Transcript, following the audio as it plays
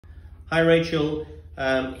Hi Rachel,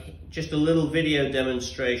 just a little video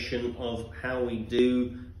demonstration of how we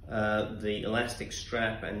do the elastic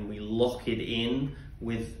strap and we lock it in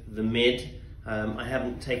with the mid. I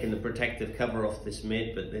haven't taken the protective cover off this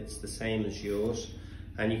mid, but it's the same as yours.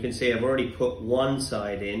 And you can see I've already put one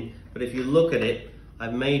side in, but if you look at it,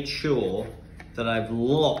 I've made sure that I've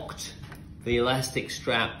locked the elastic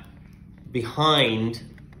strap behind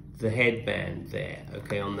the headband there,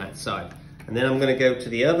 okay, on that side. And then I'm going to go to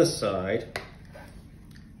the other side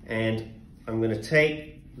and I'm going to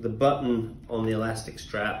take the button on the elastic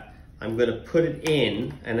strap, I'm going to put it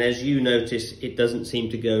in, and as you notice, it doesn't seem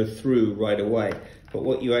to go through right away. But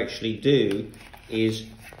what you actually do is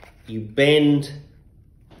you bend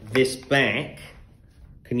this back,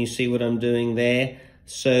 can you see what I'm doing there?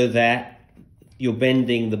 So that you're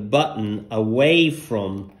bending the button away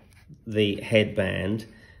from the headband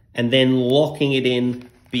and then locking it in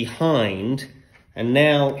behind, and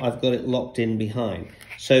now I've got it locked in behind.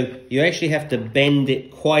 So you actually have to bend it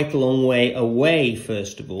quite a long way away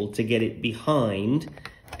first of all to get it behind,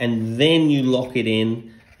 and then you lock it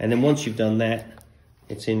in, and then once you've done that,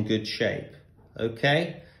 it's in good shape.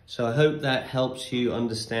 Okay, so I hope that helps you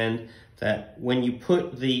understand that when you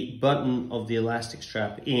put the button of the elastic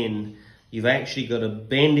strap in, you've actually got to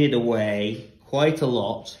bend it away quite a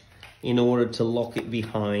lot in order to lock it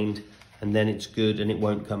behind, and then it's good and it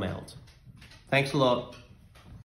won't come out. Thanks a lot.